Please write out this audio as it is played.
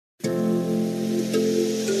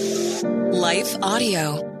Life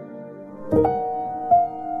Audio.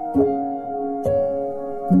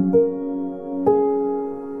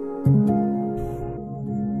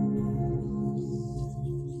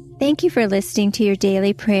 Thank you for listening to Your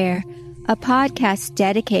Daily Prayer, a podcast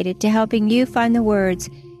dedicated to helping you find the words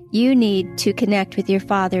you need to connect with your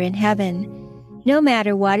Father in heaven. No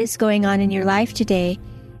matter what is going on in your life today,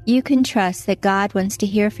 you can trust that God wants to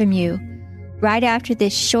hear from you. Right after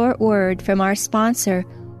this short word from our sponsor,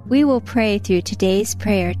 we will pray through today's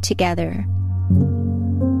prayer together.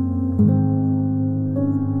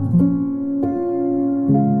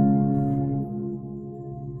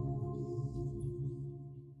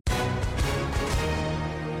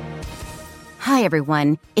 Hi,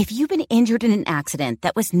 everyone. If you've been injured in an accident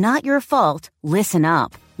that was not your fault, listen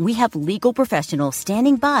up. We have legal professionals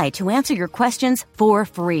standing by to answer your questions for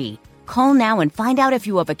free. Call now and find out if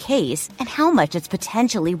you have a case and how much it's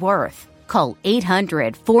potentially worth. Call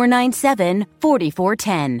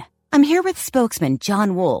 800-497-4410. I'm here with spokesman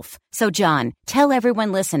John Wolf. So, John, tell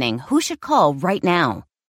everyone listening who should call right now.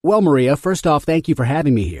 Well, Maria, first off, thank you for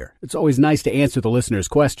having me here. It's always nice to answer the listeners'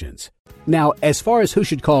 questions. Now, as far as who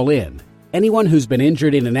should call in, anyone who's been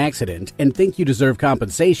injured in an accident and think you deserve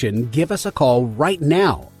compensation, give us a call right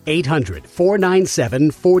now.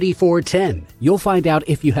 800-497-4410. You'll find out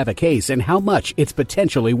if you have a case and how much it's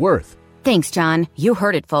potentially worth. Thanks, John. You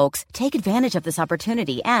heard it, folks. Take advantage of this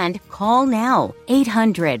opportunity and call now.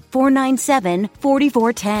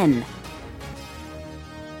 800-497-4410.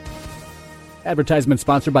 Advertisement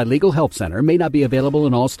sponsored by Legal Help Center. May not be available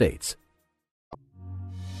in all states.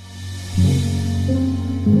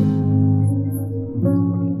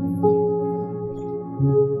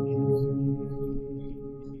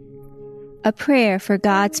 A Prayer for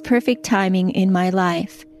God's Perfect Timing in My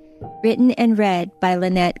Life, written and read by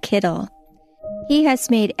Lynette Kittle. He has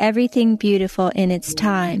made everything beautiful in its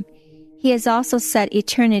time. He has also set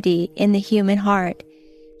eternity in the human heart.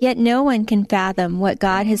 Yet no one can fathom what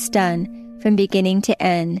God has done from beginning to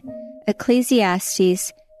end.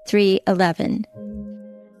 Ecclesiastes 3:11.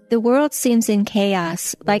 The world seems in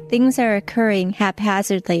chaos, like things are occurring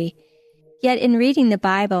haphazardly. Yet in reading the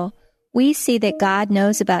Bible, we see that God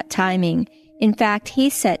knows about timing. In fact, He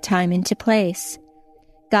set time into place.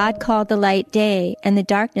 God called the light day, and the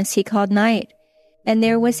darkness He called night. And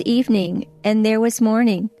there was evening, and there was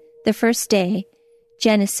morning, the first day.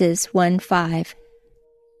 Genesis 1:5.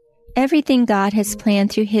 Everything God has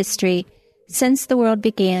planned through history since the world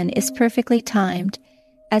began is perfectly timed,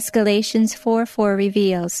 as Galatians 4:4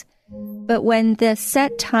 reveals. But when the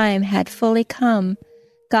set time had fully come,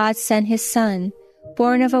 God sent His Son,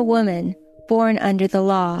 born of a woman, born under the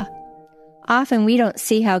law. Often we don't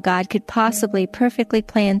see how God could possibly perfectly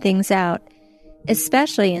plan things out,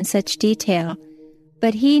 especially in such detail,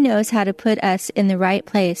 but He knows how to put us in the right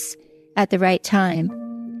place at the right time.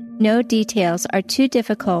 No details are too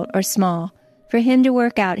difficult or small for Him to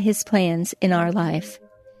work out His plans in our life.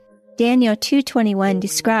 Daniel 2:21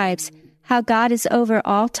 describes how God is over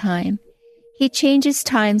all time. He changes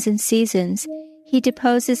times and seasons. He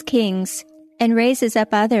deposes kings and raises up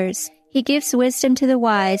others. He gives wisdom to the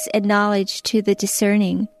wise and knowledge to the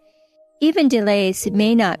discerning. Even delays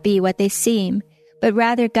may not be what they seem, but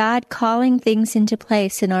rather God calling things into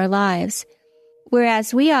place in our lives.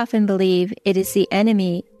 Whereas we often believe it is the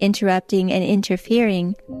enemy interrupting and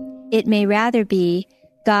interfering, it may rather be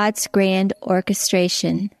God's grand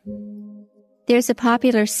orchestration. There's a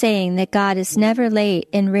popular saying that God is never late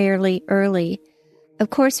and rarely early. Of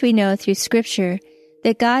course, we know through Scripture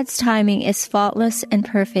that God's timing is faultless and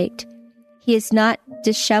perfect. He is not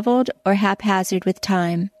disheveled or haphazard with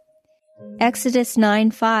time. Exodus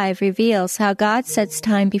 9:5 reveals how God sets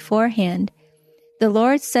time beforehand. The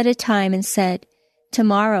Lord set a time and said,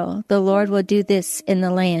 "Tomorrow the Lord will do this in the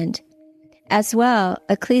land." As well,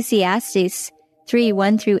 Ecclesiastes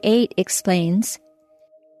 3:1-8 explains,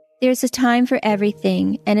 "There's a time for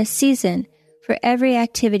everything and a season for every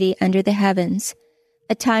activity under the heavens,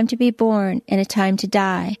 a time to be born and a time to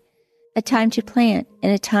die, a time to plant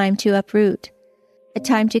and a time to uproot, a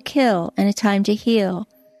time to kill and a time to heal,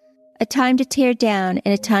 a time to tear down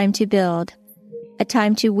and a time to build, a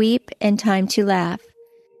time to weep and time to laugh,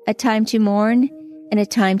 a time to mourn and a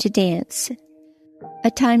time to dance,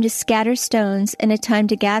 a time to scatter stones and a time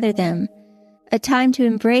to gather them, a time to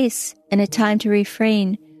embrace and a time to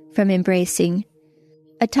refrain from embracing,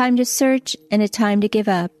 a time to search and a time to give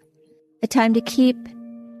up, a time to keep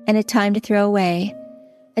and a time to throw away,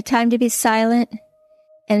 a time to be silent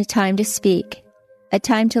and a time to speak, a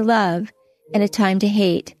time to love and a time to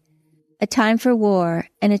hate, a time for war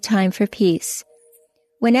and a time for peace.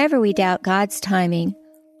 Whenever we doubt God's timing,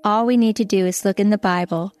 all we need to do is look in the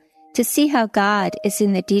Bible to see how God is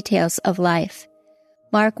in the details of life.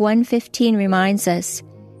 Mark 1:15 reminds us,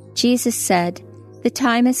 Jesus said, "The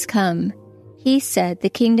time has come." He said, "The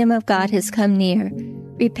kingdom of God has come near.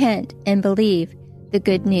 Repent and believe the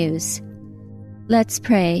good news." Let's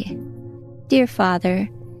pray. Dear Father,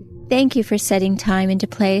 thank you for setting time into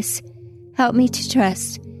place. Help me to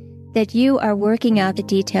trust that you are working out the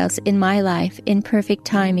details in my life in perfect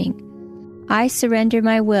timing. I surrender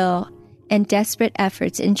my will and desperate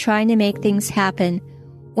efforts in trying to make things happen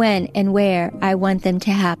when and where I want them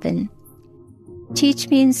to happen. Teach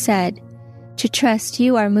me instead to trust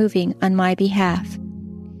you are moving on my behalf.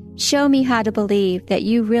 Show me how to believe that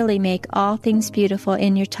you really make all things beautiful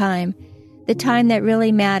in your time, the time that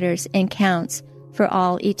really matters and counts for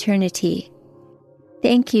all eternity.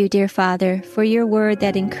 Thank you, dear Father, for your word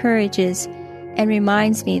that encourages and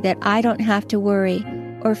reminds me that I don't have to worry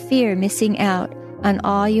or fear missing out on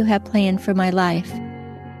all you have planned for my life.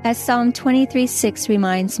 As Psalm 23:6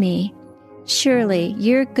 reminds me, surely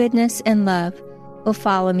your goodness and love will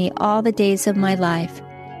follow me all the days of my life,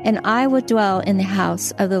 and I will dwell in the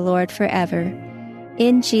house of the Lord forever.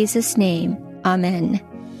 In Jesus' name, amen.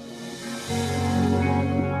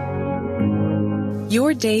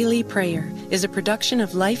 Your Daily Prayer is a production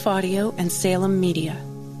of Life Audio and Salem Media.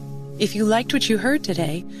 If you liked what you heard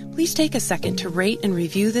today, please take a second to rate and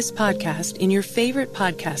review this podcast in your favorite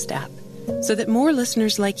podcast app so that more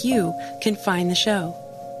listeners like you can find the show.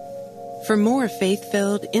 For more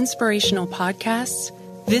faith-filled, inspirational podcasts,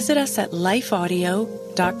 visit us at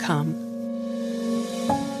lifeaudio.com.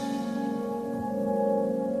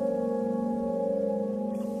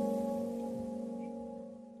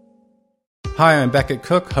 Hi, I'm Beckett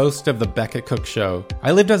Cook, host of The Beckett Cook Show.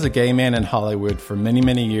 I lived as a gay man in Hollywood for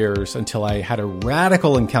many years until I had a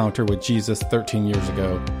radical encounter with Jesus 13 years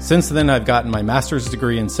ago. Since then, I've gotten my master's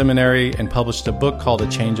degree in seminary and published a book called A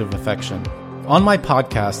Change of Affection. On my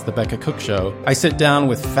podcast, The Beckett Cook Show, I sit down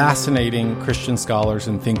with fascinating Christian scholars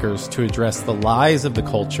and thinkers to address the lies of the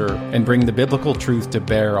culture and bring the biblical truth to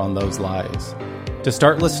bear on those lies. To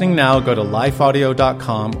start listening now, go to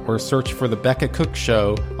lifeaudio.com or search for The Beckett Cook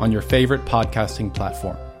Show on your favorite podcasting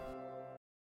platform.